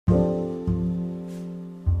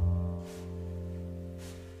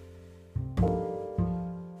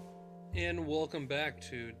And welcome back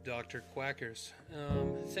to Dr. Quackers.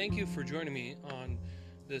 Thank you for joining me on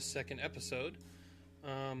this second episode.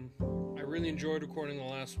 I really enjoyed recording the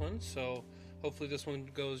last one, so hopefully this one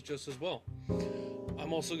goes just as well.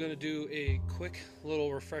 I'm also going to do a quick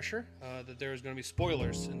little refresher that there's going to be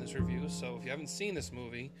spoilers in this review, so if you haven't seen this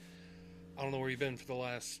movie, I don't know where you've been for the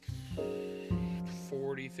last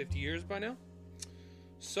 40, 50 years by now.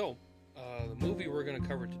 So, the movie we're going to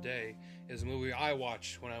cover today is a movie I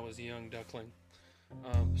watched when I was a young duckling.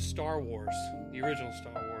 Star Wars, the original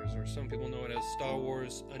Star Wars, or some people know it as Star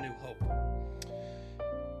Wars A New Hope.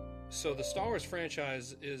 So the Star Wars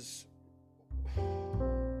franchise is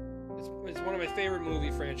it's one of my favorite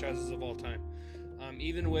movie franchises of all time.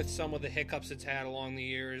 Even with some of the hiccups it's had along the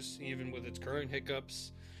years, even with its current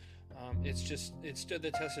hiccups, it stood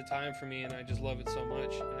the test of time for me, and I just love it so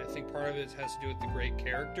much. And I think part of it has to do with the great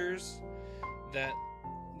characters that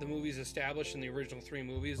the movies established in the original three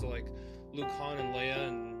movies, like Luke, Han, and Leia,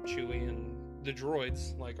 and Chewie, and the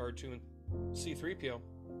droids like R2 and C-3PO.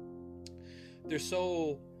 They're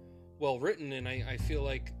so well written, and I feel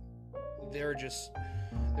like they're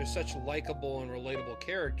such likable and relatable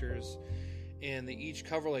characters, and they each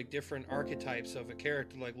cover like different archetypes of a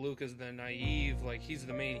character. Like Luke is the naive, like he's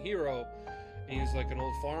the main hero, and he's like an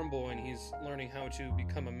old farm boy, and he's learning how to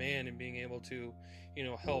become a man and being able to,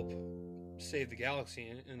 help save the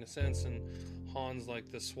galaxy in a sense. And Han's like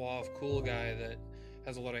the suave, cool guy that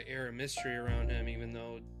has a lot of air and mystery around him, even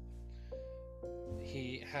though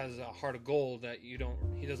he has a heart of gold that he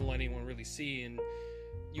doesn't let anyone really see. And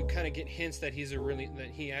you kind of get hints that that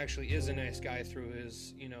he actually is a nice guy through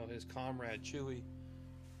his comrade Chewie.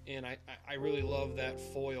 And I really love that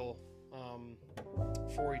foil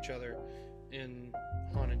for each other in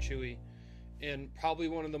Han and Chewie. And probably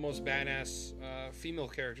one of the most badass female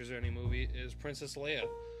characters in any movie is Princess Leia.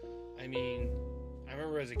 I mean, I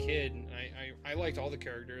remember as a kid, I liked all the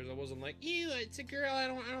characters. I wasn't like, ew, it's a girl, I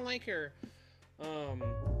don't like her.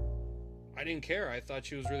 I didn't care. I thought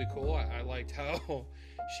she was really cool. I liked how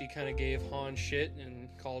she kind of gave Han shit and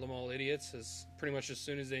called them all idiots pretty much as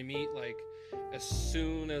soon as they meet. Like, as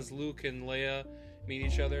soon as Luke and Leia meet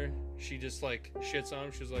each other, she just like shits on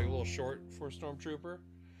him. She's like a little short for a stormtrooper.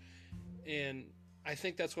 And I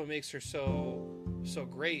think that's what makes her so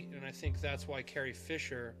great. And I think that's why Carrie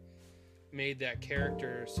Fisher made that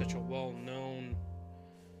character such a well-known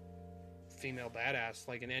female badass.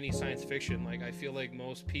 Like in any science fiction, like I feel like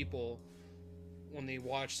most people, when they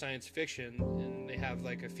watch science fiction and they have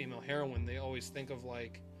like a female heroine, they always think of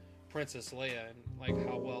like Princess Leia and like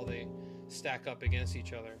how well they stack up against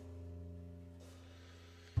each other.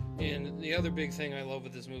 And the other big thing I love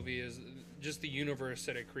with this movie is just the universe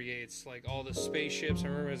that it creates, like all the spaceships. I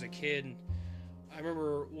remember as a kid, I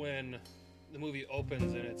remember when the movie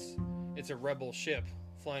opens and it's a rebel ship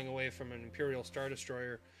flying away from an Imperial Star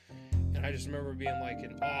Destroyer, and I just remember being like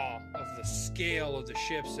in awe of the scale of the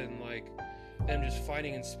ships and like them just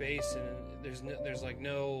fighting in space, and there's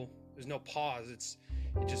no pause. It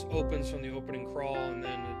just opens from the opening crawl, and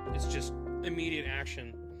then it's just immediate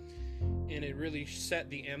action. And it really set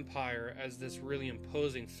the Empire as this really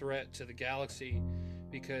imposing threat to the galaxy,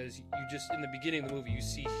 because you just, in the beginning of the movie, you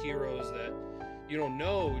see heroes that you don't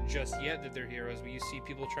know just yet that they're heroes, but you see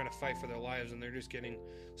people trying to fight for their lives, and they're just getting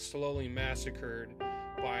slowly massacred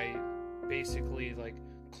by basically like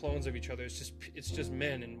clones of each other. It's just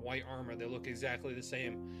men in white armor. They look exactly the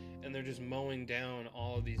same, and they're just mowing down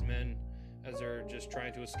all of these men as they're just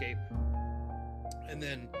trying to escape. And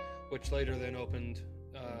then, which later then opened,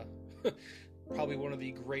 probably one of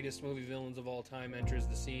the greatest movie villains of all time enters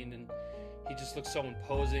the scene, and he just looks so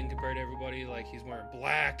imposing compared to everybody. Like, he's wearing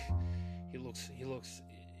black. He looks,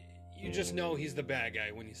 you just know he's the bad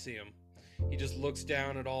guy when you see him. He just looks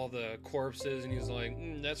down at all the corpses, and he's like,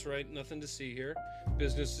 that's right, nothing to see here.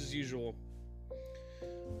 Business as usual.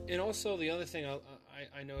 And also, the other thing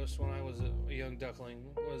I noticed when I was a young duckling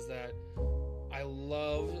was that I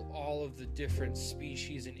loved all of the different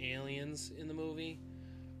species and aliens in the movie.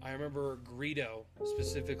 I remember Greedo,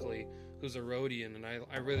 specifically, who's a Rhodian, and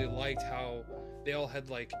I really liked how they all had,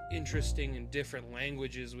 like, interesting and different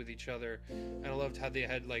languages with each other, and I loved how they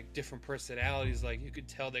had, like, different personalities. Like, you could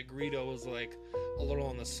tell that Greedo was, like, a little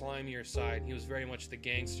on the slimier side. He was very much the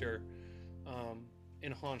gangster,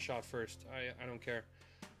 and Han shot first. I don't care.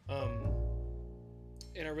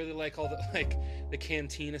 And I really like all the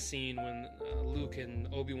cantina scene when Luke and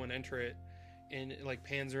Obi-Wan enter it, and it like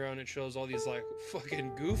pans around and shows all these like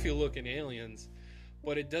fucking goofy looking aliens,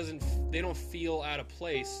 but they don't feel out of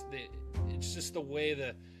place. It's just the way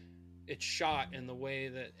that it's shot and the way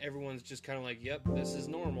that everyone's just kind of like, yep, this is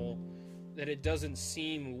normal. that it doesn't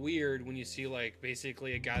seem weird when you see like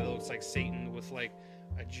basically a guy that looks like Satan with like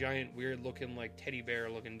a giant weird looking like teddy bear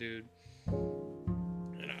looking dude.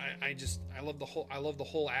 And I love the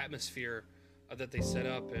whole atmosphere that they set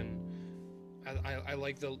up, and I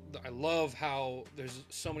love how there's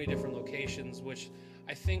so many different locations, which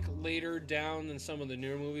I think later down in some of the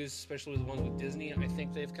newer movies, especially the ones with Disney, I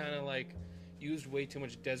think they've kind of like used way too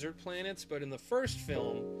much desert planets. But in the first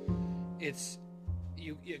film,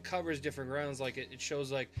 it covers different grounds. Like it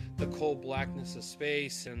shows like the cold blackness of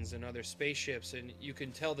space and other spaceships, and you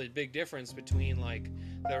can tell the big difference between like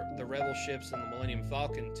the Rebel ships and the Millennium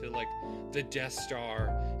Falcon to like the Death Star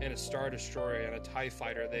and a Star Destroyer and a TIE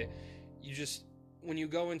Fighter. When you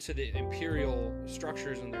go into the Imperial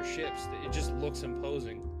structures and their ships, it just looks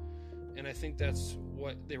imposing, and I think that's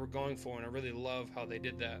what they were going for, and I really love how they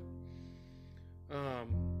did that.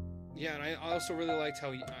 Yeah, and I also really liked the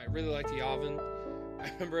Yavin. I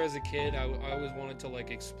remember as a kid, I always wanted to like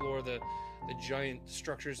explore the giant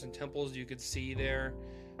structures and temples you could see there.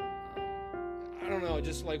 I don't know,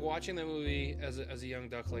 just like watching that movie as a young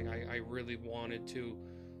duckling, I really wanted to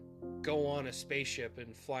go on a spaceship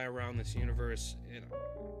and fly around this universe. And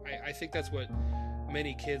I think that's what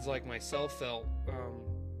many kids like myself felt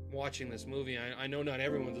watching this movie. I know not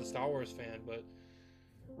everyone's a Star Wars fan, but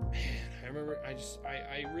man, I remember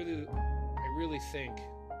I really think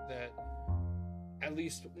that at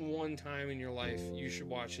least one time in your life you should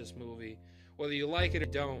watch this movie. Whether you like it or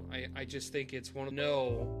don't, I just think it's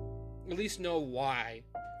at least know why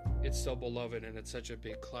it's so beloved and it's such a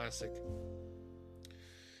big classic.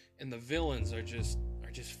 And the villains are just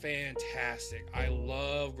fantastic. I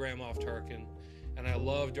love Grand Moff Tarkin, and I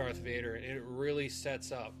love Darth Vader, and it really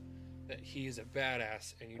sets up that he's a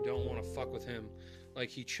badass and you don't want to fuck with him. Like,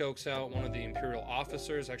 he chokes out one of the Imperial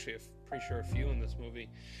officers, actually I'm pretty sure a few in this movie.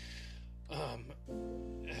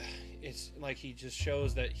 It's like he just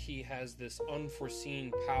shows that he has this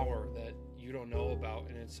unforeseen power that you don't know about,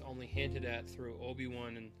 and it's only hinted at through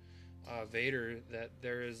Obi-Wan and Vader, that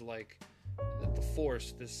there is like the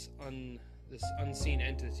Force, this unseen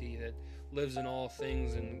entity that lives in all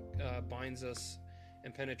things and binds us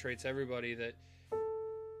and penetrates everybody. That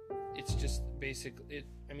it's just basically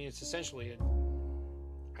it's essentially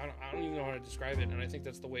I don't even know how to describe it, and I think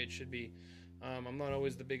that's the way it should be. I'm not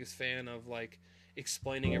always the biggest fan of like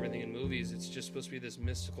explaining everything in movies. It's just supposed to be this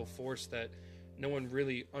mystical force that no one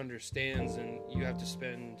really understands, and you have to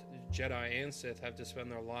spend, Jedi and Sith have to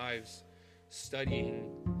spend their lives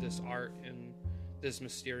studying this art and this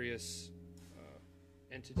mysterious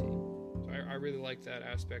entity. So I really like that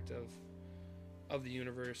aspect of the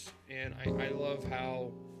universe, and I love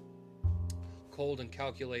how cold and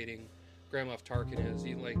calculating Grand Moff Tarkin is.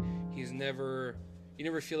 You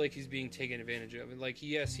never feel like he's being taken advantage of. And like,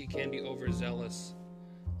 yes, he can be overzealous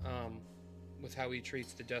with how he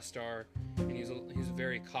treats the Death Star, and he's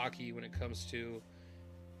very cocky when it comes to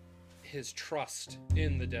his trust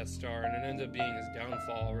in the Death Star, and it ends up being his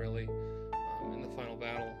downfall, really, in the final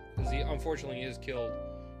battle. Because unfortunately, he is killed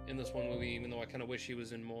in this one movie, even though I kind of wish he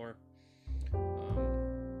was in more.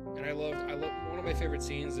 And I love one of my favorite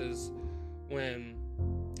scenes is when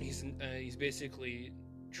he's basically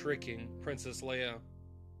tricking Princess Leia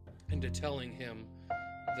into telling him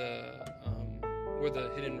where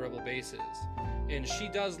the hidden rebel base is, and she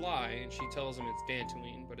does lie, and she tells him it's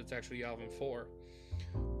Dantooine, but it's actually Yavin 4.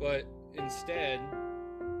 But instead,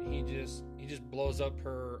 he just blows up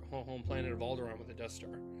her home planet of Alderaan with a Death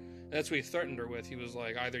Star. And that's what he threatened her with. He was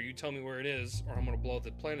like, either you tell me where it is, or I'm going to blow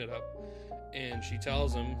the planet up. And she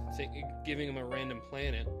tells him, giving him a random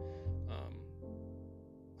planet,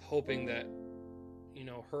 hoping that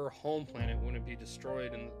her home planet wouldn't be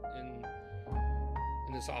destroyed in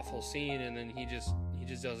this awful scene. And then he just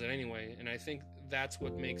does it anyway. And I think that's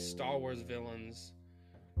what makes Star Wars villains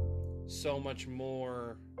so much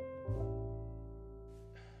more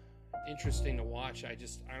interesting to watch. I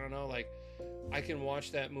don't know, like, I can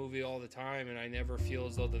watch that movie all the time and I never feel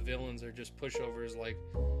as though the villains are just pushovers. Like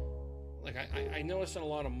I noticed in a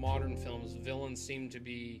lot of modern films, villains seem to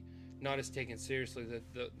be not as taken seriously.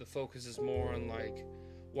 The focus is more on like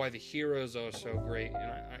why the heroes are so great,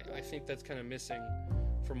 and I think that's kind of missing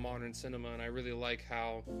from modern cinema. And I really like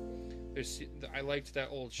how I liked that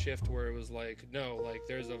old shift where it was like, no, like,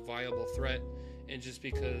 there's a viable threat, and just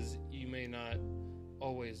because you may not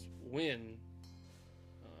always win,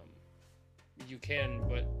 you can,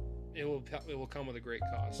 but it will come with a great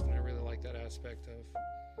cost. And I really like that aspect of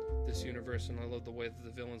this universe, and I love the way that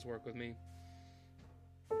the villains work with me.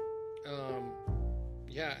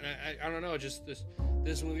 Yeah, and I don't know, just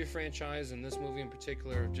this movie franchise and this movie in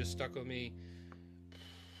particular just stuck with me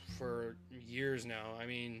for years now. I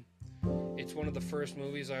mean, It's one of the first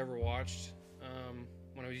movies I ever watched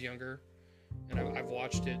when I was younger, and I've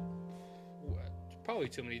watched it probably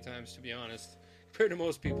too many times, to be honest. Compared to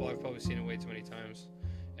most people, I've probably seen it way too many times,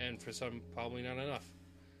 and for some, probably not enough,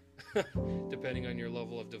 depending on your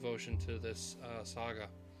level of devotion to this saga.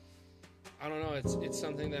 I don't know. It's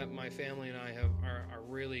something that my family and I are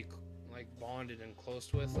really like bonded and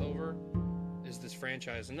close with over, is this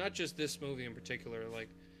franchise, and not just this movie in particular, like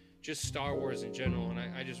just Star Wars in general. And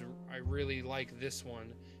I really like this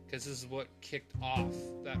one because this is what kicked off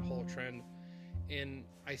that whole trend, and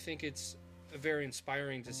I think it's very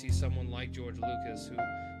inspiring to see someone like George Lucas who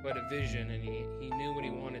had a vision, and he knew what he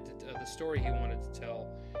wanted to the story he wanted to tell,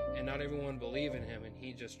 and not everyone believed in him, and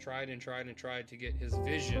he just tried and tried and tried to get his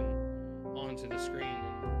vision onto the screen,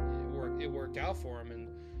 and it worked out for him, and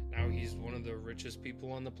now he's one of the richest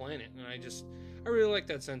people on the planet. And I really like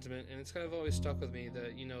that sentiment, and it's kind of always stuck with me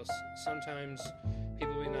that, you know, sometimes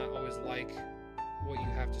people may not always like what you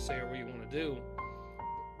have to say or what you want to do,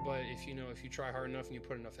 but if you try hard enough and you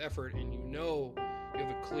put enough effort, and you have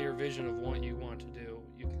a clear vision of what you want to do,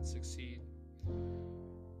 you can succeed.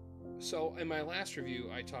 So in my last review,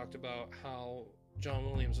 I talked about how John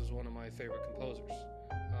Williams is one of my favorite composers.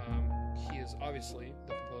 He is obviously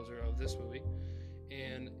the composer of this movie,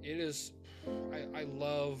 and it is I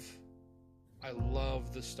love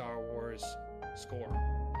the Star Wars score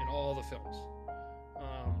in all the films.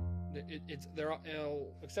 They're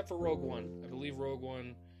all, except for Rogue One. I believe Rogue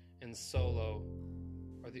One and Solo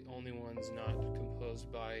are the only ones not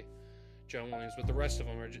composed by John Williams, but the rest of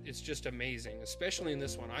them it's just amazing, especially in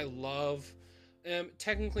this one. I love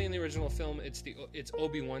technically in the original film it's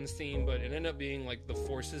Obi-Wan's theme, but it ended up being like the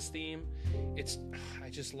Force's theme. I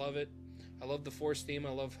just love it. I love the Force theme. I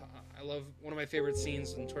love one of my favorite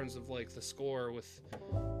scenes in terms of like the score with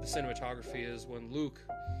the cinematography is when Luke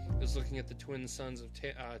is looking at the twin sons of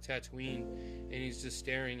Tatooine, and he's just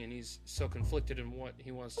staring, and he's so conflicted in what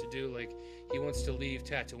he wants to do. Like, he wants to leave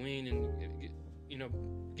Tatooine and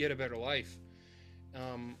get a better life.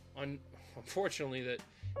 Unfortunately, that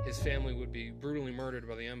his family would be brutally murdered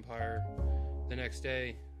by the Empire the next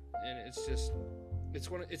day, and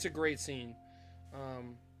it's a great scene.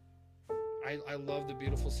 I love the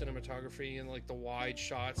beautiful cinematography and like the wide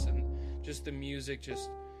shots, and just the music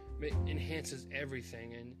just enhances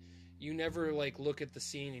everything. And you never like look at the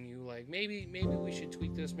scene and you like maybe we should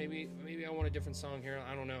tweak this, maybe I want a different song here,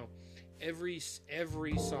 I don't know. Every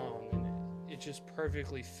song, it just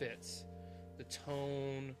perfectly fits the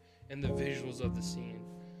tone and the visuals of the scene,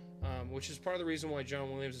 which is part of the reason why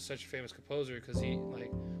John Williams is such a famous composer, because he,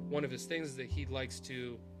 like, one of his things is that he likes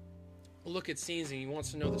to look at scenes and he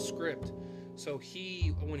wants to know the script. So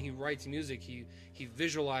when he writes music, he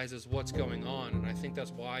visualizes what's going on, and I think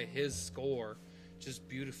that's why his score just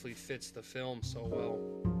beautifully fits the film so well.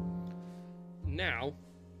 Now,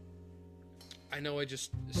 I know I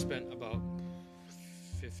just spent about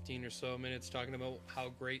 15 or so minutes talking about how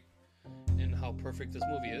great and how perfect this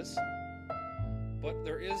movie is, but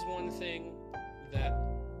there is one thing that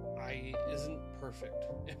isn't perfect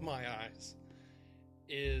in my eyes,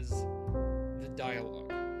 is the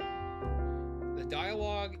dialogue. The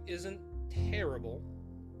dialogue isn't terrible,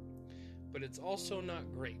 but it's also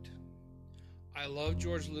not great. I love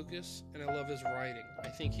George Lucas, and I love his writing. I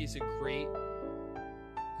think he's a great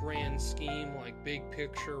grand scheme, like big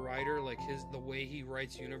picture writer. Like the way he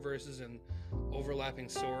writes universes and overlapping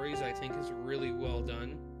stories, I think is really well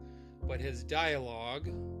done. But his dialogue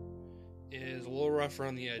is a little rough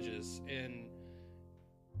around the edges, and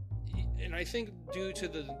I think due to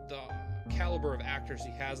the caliber of actors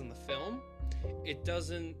he has in the film, it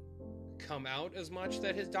doesn't come out as much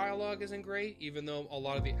that his dialogue isn't great, even though a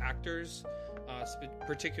lot of the actors,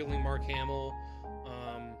 particularly Mark Hamill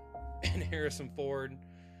and Harrison Ford,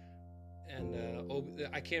 and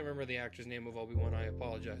I can't remember the actor's name of Obi-Wan, I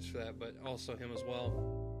apologize for that, but also him as well.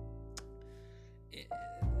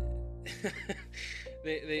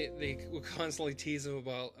 They will constantly tease him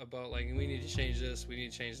about like, we need to change this, we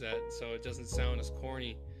need to change that, so it doesn't sound as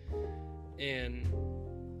corny. And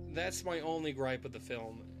that's my only gripe with the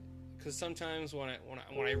film, because sometimes when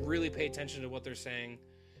I really pay attention to what they're saying,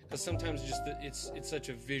 because sometimes it's such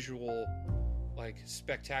a visual, like,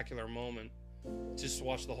 spectacular moment. Just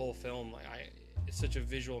watch the whole film, it's such a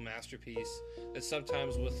visual masterpiece that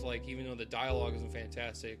sometimes with, like, even though the dialogue isn't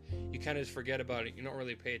fantastic, you kind of just forget about it. You don't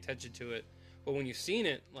really pay attention to it. But when you've seen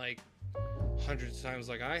it like hundreds of times,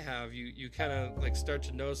 like I have, you kind of like start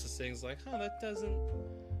to notice these things, like, that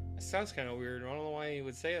sounds kind of weird. I don't know why he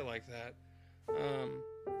would say it like that.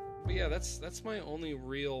 But yeah, that's my only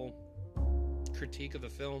real critique of the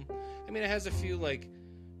film. I mean, it has a few like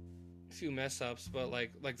few mess ups, but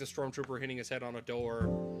like the stormtrooper hitting his head on a door,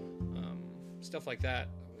 stuff like that.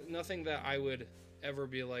 Nothing that I would ever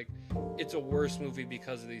be like, it's a worse movie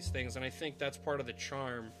because of these things. And I think that's part of the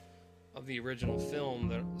charm of the original film,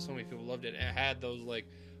 that so many people loved it. It had those like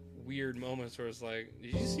weird moments where it's like,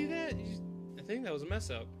 did you see that? I think that was a mess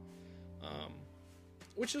up.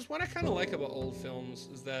 Which is what I kind of like about old films,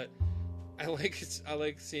 is that I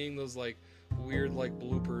like seeing those like weird like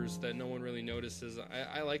bloopers that no one really notices.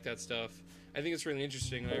 I like that stuff. I think it's really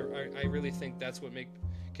interesting. I really think that's what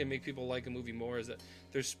can make people like a movie more, is that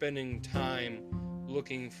they're spending time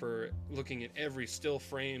looking at every still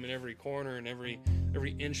frame and every corner and every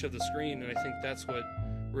inch of the screen. And I think that's what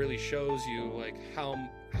really shows you like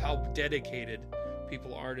how dedicated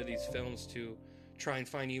people are to these films, to try and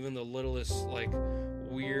find even the littlest like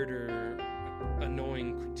weird or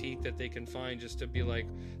annoying critique that they can find, just to be like,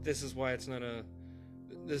 this is why it's not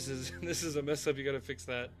this is a mess up, you gotta fix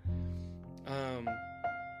that.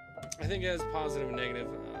 I think it has positive and negative.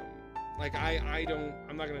 Like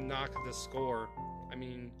I'm not gonna knock the score,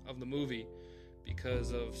 of the movie,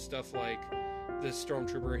 because of stuff like this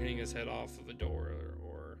stormtrooper hitting his head off of a door,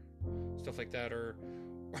 or stuff like that, or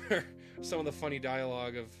some of the funny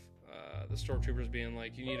dialogue of the stormtroopers being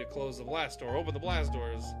like, you need to close the blast door, open the blast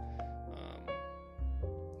doors.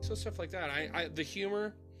 So stuff like that. The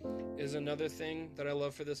humor is another thing that I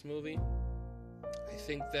love for this movie. I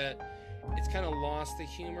think that it's kind of lost the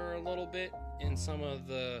humor a little bit in some of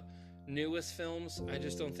the newest films. I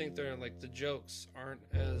just don't think they're like, the jokes aren't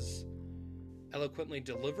as eloquently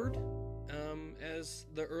delivered as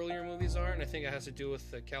the earlier movies are, and I think it has to do with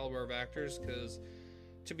the caliber of actors, because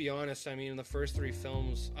to be honest, in the first three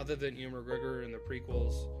films, other than Ewan McGregor in the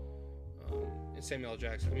prequels, and Samuel L.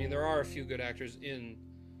 Jackson, there are a few good actors in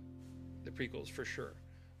the prequels for sure,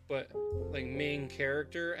 but like main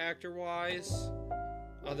character actor wise,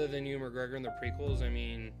 other than Ewan McGregor in the prequels,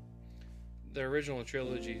 the original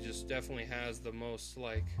trilogy just definitely has the most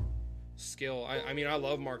like skill. I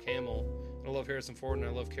love Mark Hamill, and I love Harrison Ford, and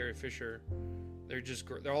I love Carrie Fisher.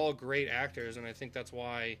 They're all great actors, and I think that's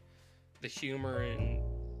why the humor and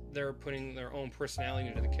they're putting their own personality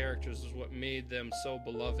into the characters is what made them so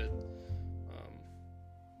beloved,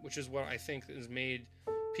 which is what I think has made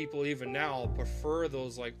people even now prefer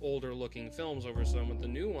those like older looking films over some of the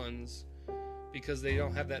new ones, because they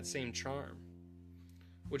don't have that same charm,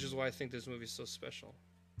 which is why I think this movie is so special.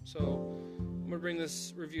 So I'm going to bring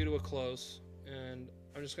this review to a close, and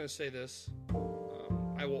I'm just going to say this.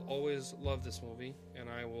 I will always love this movie, and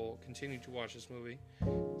I will continue to watch this movie,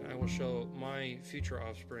 and I will show my future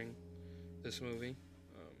offspring this movie.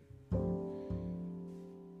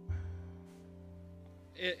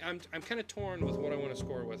 I'm kind of torn with what I want to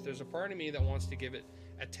score with. There's a part of me that wants to give it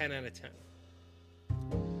a 10 out of 10.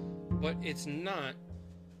 But it's not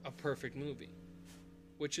a perfect movie,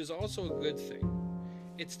 which is also a good thing.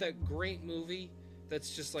 It's that great movie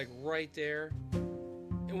that's just like right there,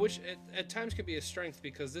 and which at times can be a strength,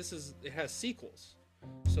 because it has sequels,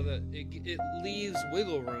 so that it leaves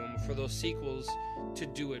wiggle room for those sequels to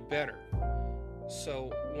do it better.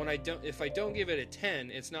 So if I don't give it a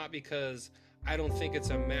 10, it's not because I don't think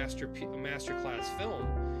it's a masterclass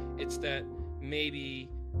film. It's that maybe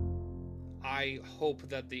I hope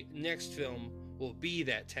that the next film will be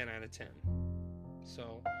that 10 out of 10.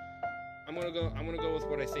 So I'm gonna go with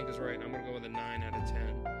what I think is right. I'm gonna go with a 9 out of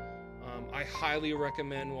 10. I highly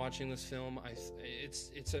recommend watching this film.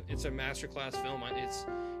 It's a masterclass film.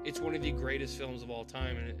 It's one of the greatest films of all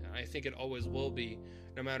time, and I think it always will be,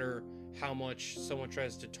 no matter how much someone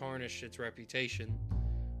tries to tarnish its reputation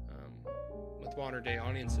with modern day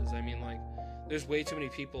audiences. There's way too many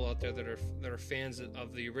people out there that are fans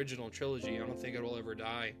of the original trilogy. I don't think it will ever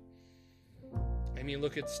die.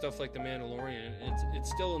 Look at stuff like The Mandalorian. It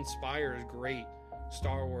still inspires great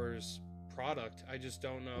Star Wars product. I just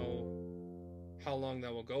don't know how long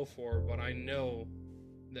that will go for, but I know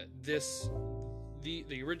that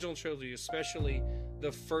the original trilogy, especially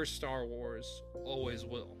the first Star Wars, always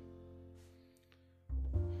will.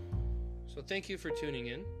 So thank you for tuning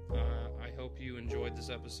in. I hope you enjoyed this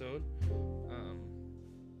episode.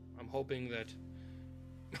 I'm hoping that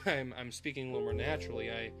I'm speaking a little more naturally.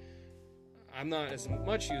 I'm not as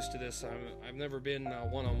much used to this. I've never been a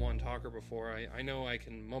one-on-one talker before. I know I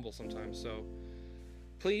can mumble sometimes, so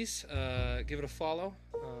please give it a follow.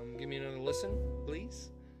 Give me another listen,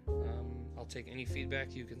 please. I'll take any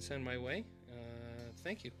feedback you can send my way.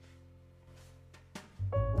 Thank you.